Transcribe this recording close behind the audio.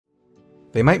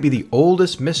They might be the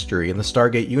oldest mystery in the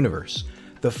Stargate universe.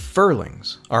 The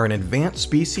Furlings are an advanced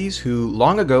species who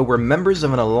long ago were members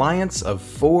of an alliance of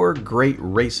 4 great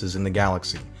races in the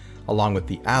galaxy, along with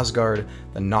the Asgard,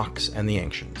 the Nox, and the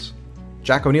Ancients.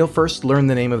 Jack O'Neill first learned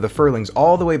the name of the Furlings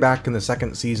all the way back in the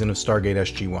 2nd season of Stargate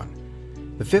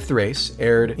SG-1. The 5th race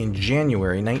aired in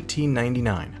January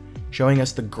 1999, showing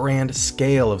us the grand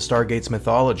scale of Stargate's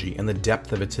mythology and the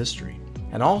depth of its history,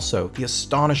 and also the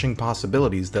astonishing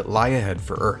possibilities that lie ahead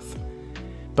for Earth.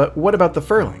 But what about the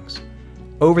Furlings?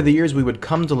 Over the years we would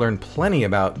come to learn plenty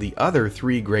about the other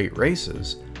 3 great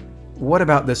races. What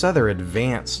about this other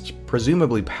advanced,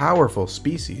 presumably powerful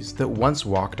species that once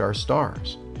walked our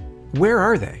stars? Where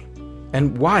are they?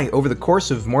 And why, over the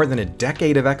course of more than a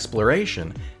decade of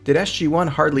exploration, did SG-1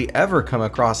 hardly ever come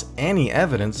across any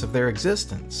evidence of their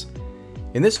existence?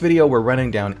 In this video, we're running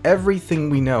down everything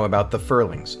we know about the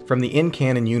Furlings from the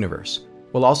in-canon universe.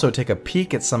 We'll also take a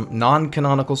peek at some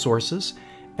non-canonical sources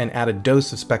and add a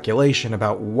dose of speculation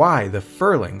about why the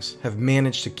Furlings have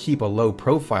managed to keep a low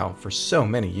profile for so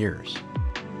many years.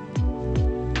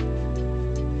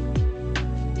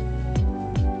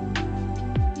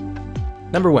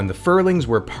 Number 1. The Furlings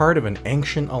were part of an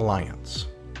ancient alliance.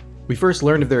 We first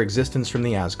learned of their existence from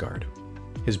the Asgard.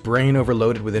 His brain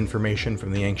overloaded with information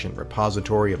from the ancient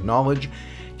repository of knowledge,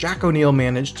 Jack O'Neill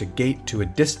managed to gate to a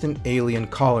distant alien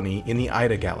colony in the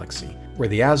Ida galaxy, where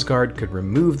the Asgard could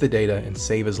remove the data and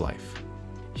save his life.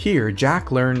 Here,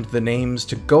 Jack learned the names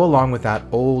to go along with that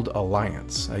old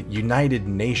alliance, a United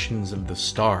Nations of the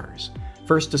Stars,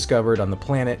 first discovered on the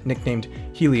planet nicknamed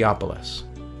Heliopolis.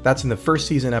 That's in the 1st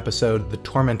season episode, The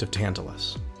Torment of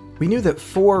Tantalus. We knew that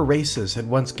 4 races had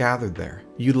once gathered there,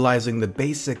 utilizing the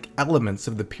basic elements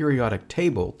of the periodic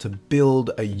table to build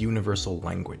a universal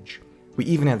language. We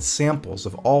even had samples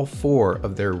of all 4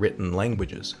 of their written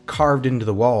languages, carved into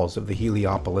the walls of the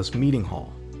Heliopolis meeting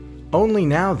hall. Only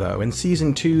now, though, in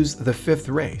Season 2's The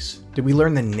 5th Race, did we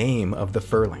learn the name of the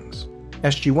Furlings.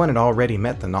 SG-1 had already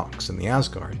met the Nox and the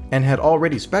Asgard, and had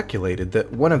already speculated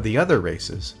that one of the other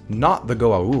races, not the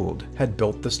Goa'uld, had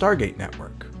built the Stargate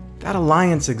network. That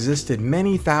alliance existed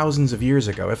many thousands of years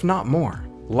ago, if not more,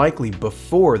 likely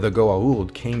before the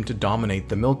Goa'uld came to dominate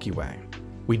the Milky Way.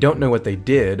 We don't know what they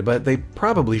did, but they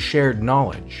probably shared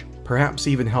knowledge, perhaps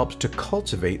even helped to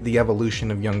cultivate the evolution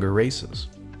of younger races.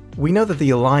 We know that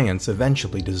the alliance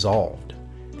eventually dissolved.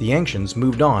 The Ancients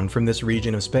moved on from this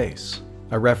region of space,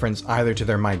 a reference either to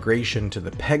their migration to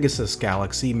the Pegasus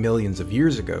galaxy millions of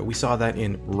years ago, we saw that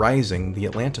in Rising, the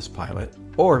Atlantis pilot,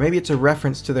 or maybe it's a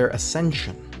reference to their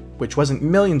ascension, which wasn't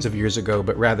millions of years ago,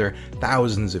 but rather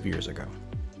thousands of years ago.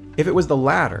 If it was the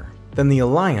latter, then the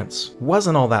alliance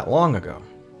wasn't all that long ago.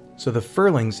 So the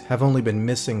Furlings have only been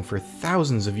missing for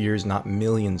thousands of years, not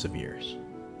millions of years.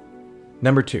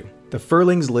 Number 2. The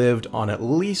Furlings lived on at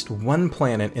least one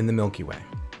planet in the Milky Way.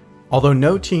 Although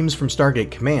no teams from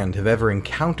Stargate Command have ever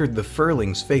encountered the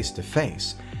Furlings face to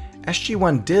face,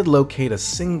 SG-1 did locate a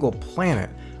single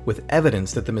planet with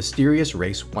evidence that the mysterious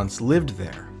race once lived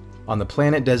there. On the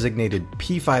planet designated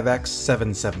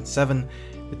P5X777,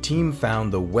 the team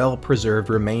found the well-preserved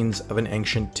remains of an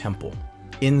ancient temple.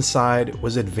 Inside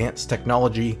was advanced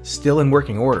technology still in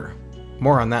working order.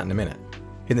 More on that in a minute.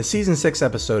 In the Season 6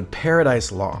 episode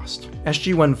Paradise Lost,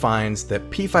 SG-1 finds that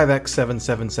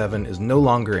P5X777 is no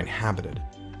longer inhabited.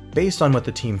 Based on what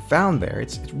the team found there,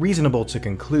 it's reasonable to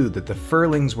conclude that the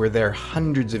Furlings were there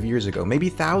hundreds of years ago, maybe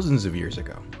thousands of years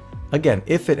ago. Again,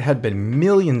 if it had been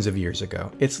millions of years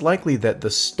ago, it's likely that the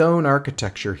stone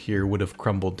architecture here would have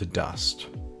crumbled to dust.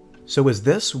 So was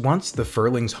this once the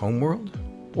Furlings' homeworld?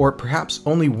 Or perhaps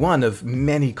only one of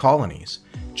many colonies,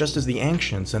 just as the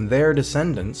Ancients and their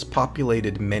descendants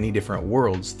populated many different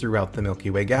worlds throughout the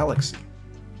Milky Way galaxy?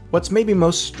 What's maybe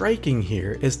most striking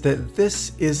here is that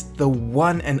this is the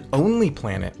one and only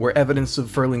planet where evidence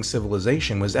of Furling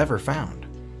civilization was ever found.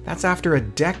 That's after a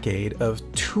decade of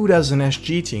 24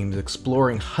 SG teams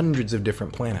exploring hundreds of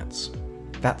different planets.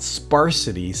 That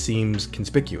sparsity seems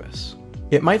conspicuous.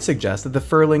 It might suggest that the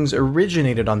Furlings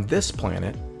originated on this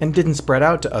planet and didn't spread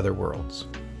out to other worlds.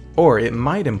 Or it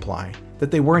might imply that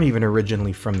they weren't even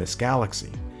originally from this galaxy.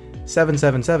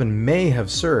 777 may have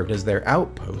served as their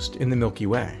outpost in the Milky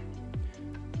Way.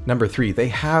 Number 3, they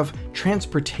have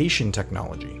transportation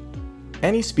technology.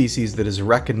 Any species that is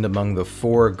reckoned among the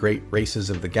 4 great races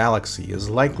of the galaxy is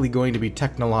likely going to be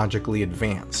technologically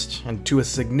advanced, and to a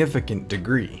significant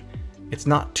degree. It's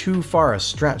not too far a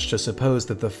stretch to suppose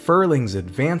that the Furlings'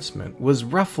 advancement was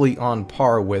roughly on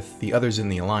par with the others in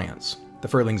the Alliance. The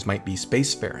Furlings might be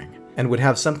spacefaring, and would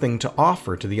have something to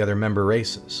offer to the other member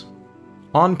races.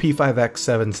 On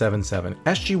P5X777,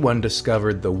 SG-1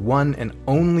 discovered the one and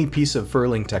only piece of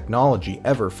Furling technology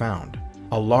ever found,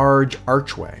 a large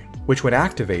archway, which when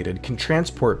activated can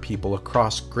transport people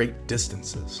across great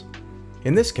distances.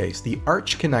 In this case, the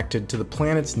arch connected to the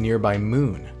planet's nearby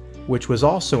moon, which was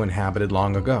also inhabited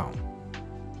long ago.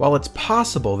 While it's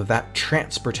possible that that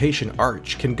transportation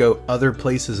arch can go other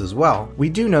places as well, we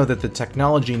do know that the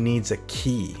technology needs a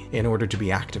key in order to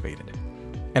be activated.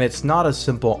 And it's not a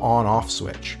simple on-off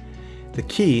switch. The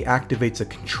key activates a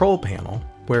control panel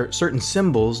where certain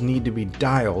symbols need to be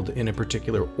dialed in a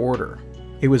particular order.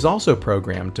 It was also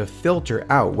programmed to filter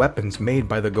out weapons made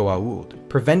by the Goa'uld,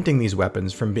 preventing these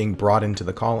weapons from being brought into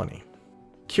the colony.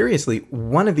 Curiously,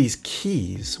 one of these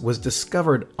keys was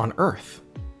discovered on Earth.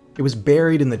 It was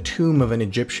buried in the tomb of an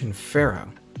Egyptian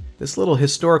pharaoh. This little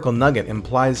historical nugget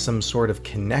implies some sort of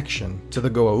connection to the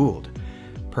Goa'uld,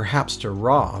 perhaps to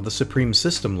Ra, the Supreme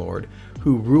System Lord,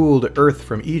 who ruled Earth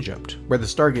from Egypt, where the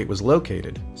Stargate was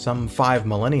located some 5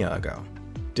 millennia ago.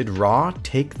 Did Ra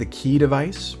take the key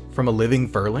device from a living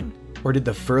Furling? Or did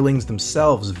the Furlings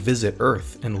themselves visit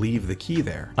Earth and leave the key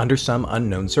there under some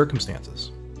unknown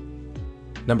circumstances?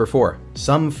 Number 4.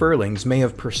 Some Furlings may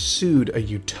have pursued a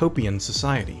utopian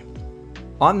society.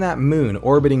 On that moon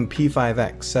orbiting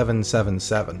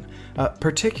P5X777, a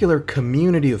particular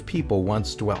community of people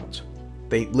once dwelt.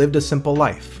 They lived a simple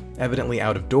life, evidently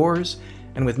out of doors,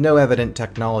 and with no evident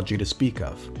technology to speak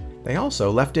of. They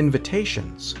also left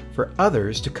invitations for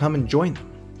others to come and join them.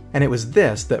 And it was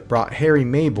this that brought Harry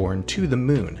Mayborn to the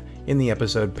moon in the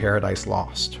episode Paradise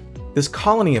Lost. This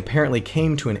colony apparently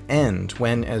came to an end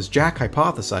when, as Jack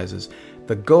hypothesizes,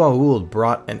 the Goa'uld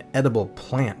brought an edible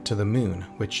plant to the moon,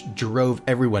 which drove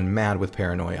everyone mad with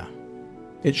paranoia.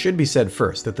 It should be said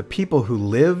first that the people who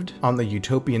lived on the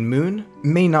utopian moon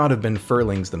may not have been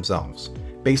Furlings themselves.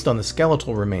 Based on the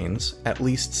skeletal remains, at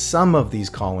least some of these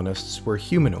colonists were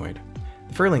humanoid.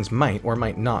 The Furlings might or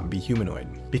might not be humanoid.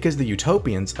 Because the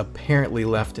Utopians apparently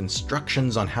left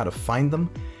instructions on how to find them,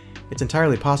 it's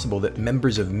entirely possible that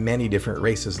members of many different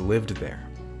races lived there.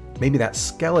 Maybe that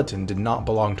skeleton did not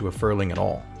belong to a Furling at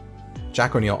all.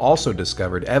 Jack O'Neill also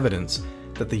discovered evidence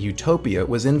that the Utopia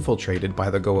was infiltrated by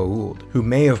the Goa'uld, who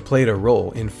may have played a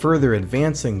role in further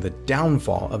advancing the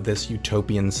downfall of this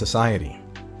utopian society.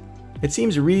 It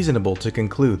seems reasonable to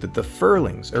conclude that the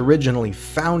Furlings originally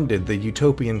founded the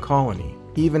utopian colony,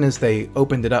 even as they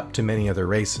opened it up to many other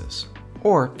races.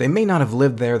 Or they may not have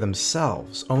lived there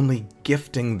themselves, only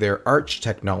gifting their arch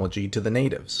technology to the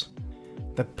natives.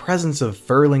 The presence of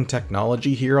Furling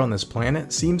technology here on this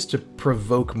planet seems to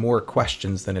provoke more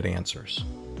questions than it answers.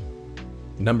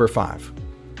 Number 5.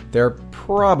 They're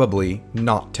probably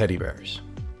not teddy bears.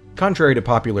 Contrary to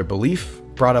popular belief,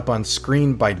 brought up on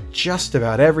screen by just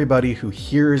about everybody who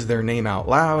hears their name out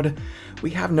loud, we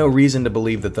have no reason to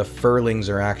believe that the Furlings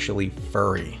are actually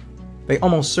furry. They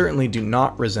almost certainly do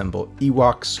not resemble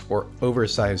Ewoks or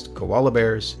oversized koala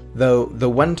bears, though the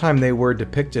one time they were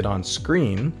depicted on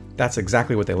screen, that's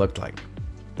exactly what they looked like.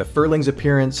 The Furlings'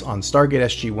 appearance on Stargate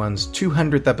SG-1's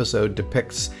 200th episode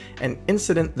depicts an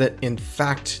incident that in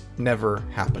fact never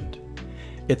happened.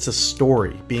 It's a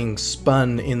story being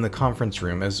spun in the conference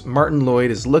room as Martin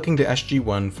Lloyd is looking to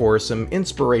SG-1 for some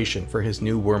inspiration for his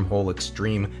new Wormhole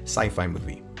Extreme sci-fi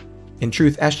movie. In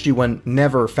truth, SG-1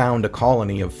 never found a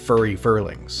colony of furry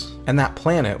Furlings, and that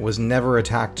planet was never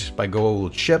attacked by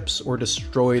Goa'uld ships or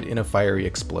destroyed in a fiery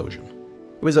explosion.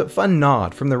 It was a fun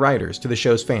nod from the writers to the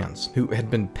show's fans, who had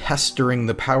been pestering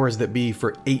the powers that be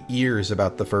for 8 years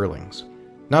about the Furlings.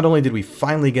 Not only did we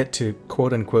finally get to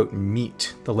quote-unquote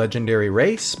meet the legendary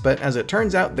race, but as it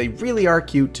turns out, they really are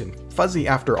cute and fuzzy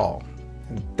after all.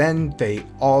 And then they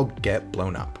all get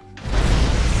blown up.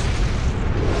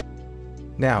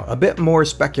 Now, a bit more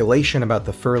speculation about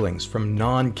the Furlings from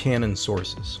non-canon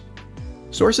sources.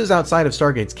 Sources outside of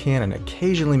Stargate's canon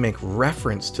occasionally make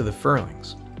reference to the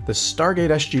Furlings. The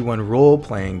Stargate SG-1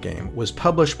 role-playing game was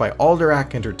published by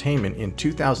Alderac Entertainment in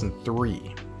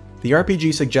 2003. The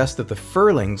RPG suggests that the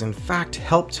Furlings in fact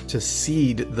helped to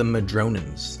seed the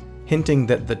Madronans, hinting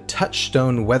that the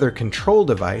touchstone weather control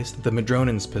device that the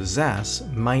Madronans possess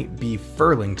might be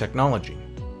Furling technology.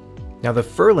 Now, the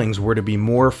Furlings were to be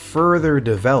more further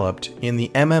developed in the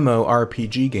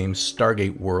MMORPG game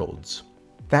Stargate Worlds.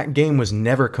 That game was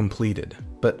never completed,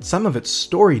 but some of its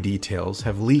story details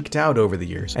have leaked out over the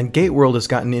years, and Gateworld has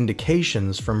gotten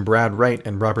indications from Brad Wright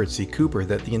and Robert C. Cooper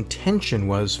that the intention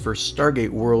was for Stargate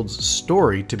Worlds'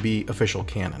 story to be official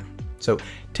canon. So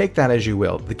take that as you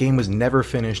will, the game was never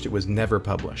finished, it was never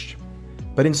published.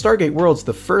 But in Stargate Worlds,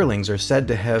 the Furlings are said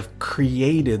to have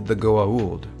created the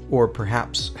Goa'uld, or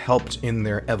perhaps helped in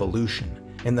their evolution.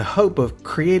 in the hope of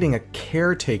creating a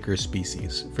caretaker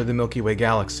species for the Milky Way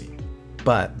galaxy.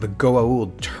 But the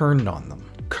Goa'uld turned on them,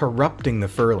 corrupting the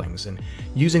Furlings and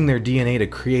using their DNA to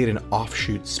create an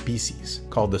offshoot species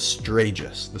called the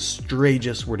Stragus. The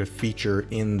Stragus were to feature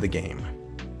in the game.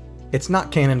 It's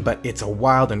not canon, but it's a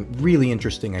wild and really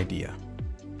interesting idea.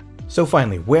 So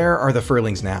finally, where are the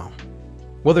Furlings now?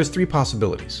 Well, there's three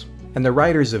possibilities, and the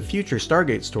writers of future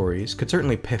Stargate stories could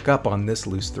certainly pick up on this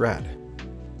loose thread.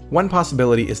 One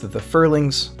possibility is that the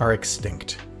Furlings are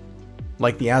extinct.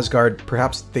 Like the Asgard,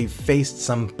 perhaps they faced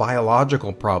some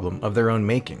biological problem of their own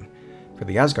making. For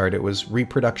the Asgard, it was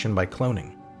reproduction by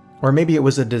cloning. Or maybe it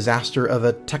was a disaster of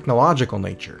a technological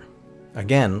nature.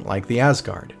 Again, like the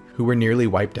Asgard, who were nearly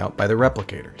wiped out by the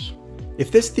replicators. If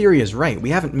this theory is right, we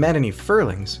haven't met any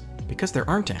Furlings because there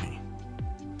aren't any.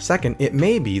 Second, it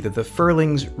may be that the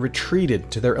Furlings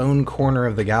retreated to their own corner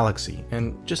of the galaxy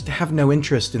and just have no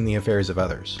interest in the affairs of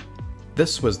others.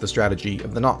 This was the strategy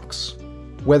of the Nox.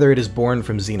 Whether it is born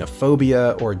from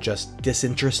xenophobia or just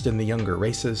disinterest in the younger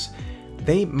races,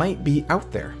 they might be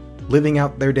out there, living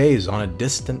out their days on a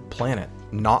distant planet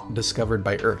not discovered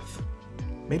by Earth.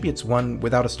 Maybe it's one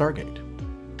without a Stargate.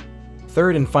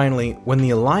 Third and finally, when the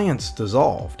Alliance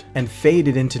dissolved and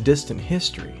faded into distant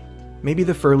history, maybe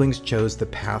the Furlings chose the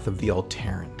path of the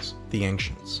Alterans, the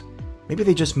Ancients. Maybe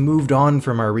they just moved on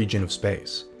from our region of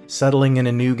space, settling in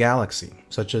a new galaxy,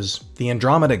 such as the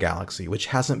Andromeda Galaxy, which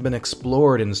hasn't been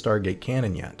explored in Stargate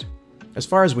canon yet. As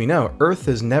far as we know, Earth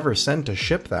has never sent a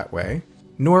ship that way,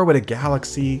 nor would a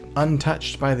galaxy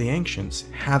untouched by the Ancients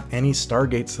have any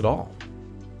Stargates at all.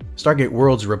 Stargate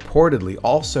Worlds reportedly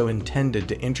also intended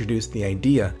to introduce the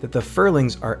idea that the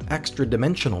Furlings are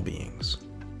extra-dimensional beings.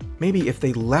 Maybe if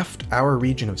they left our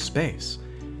region of space,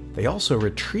 they also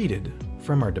retreated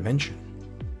from our dimension.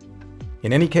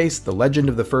 In any case, the legend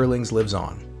of the Furlings lives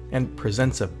on, and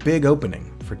presents a big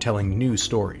opening for telling new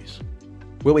stories.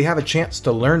 Will we have a chance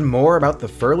to learn more about the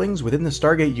Furlings within the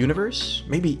Stargate universe?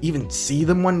 Maybe even see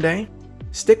them one day?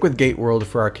 Stick with Gateworld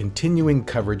for our continuing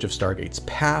coverage of Stargate's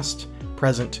past,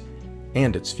 present,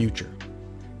 and its future.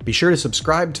 Be sure to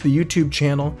subscribe to the YouTube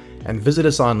channel and visit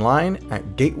us online at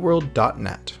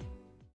gateworld.net.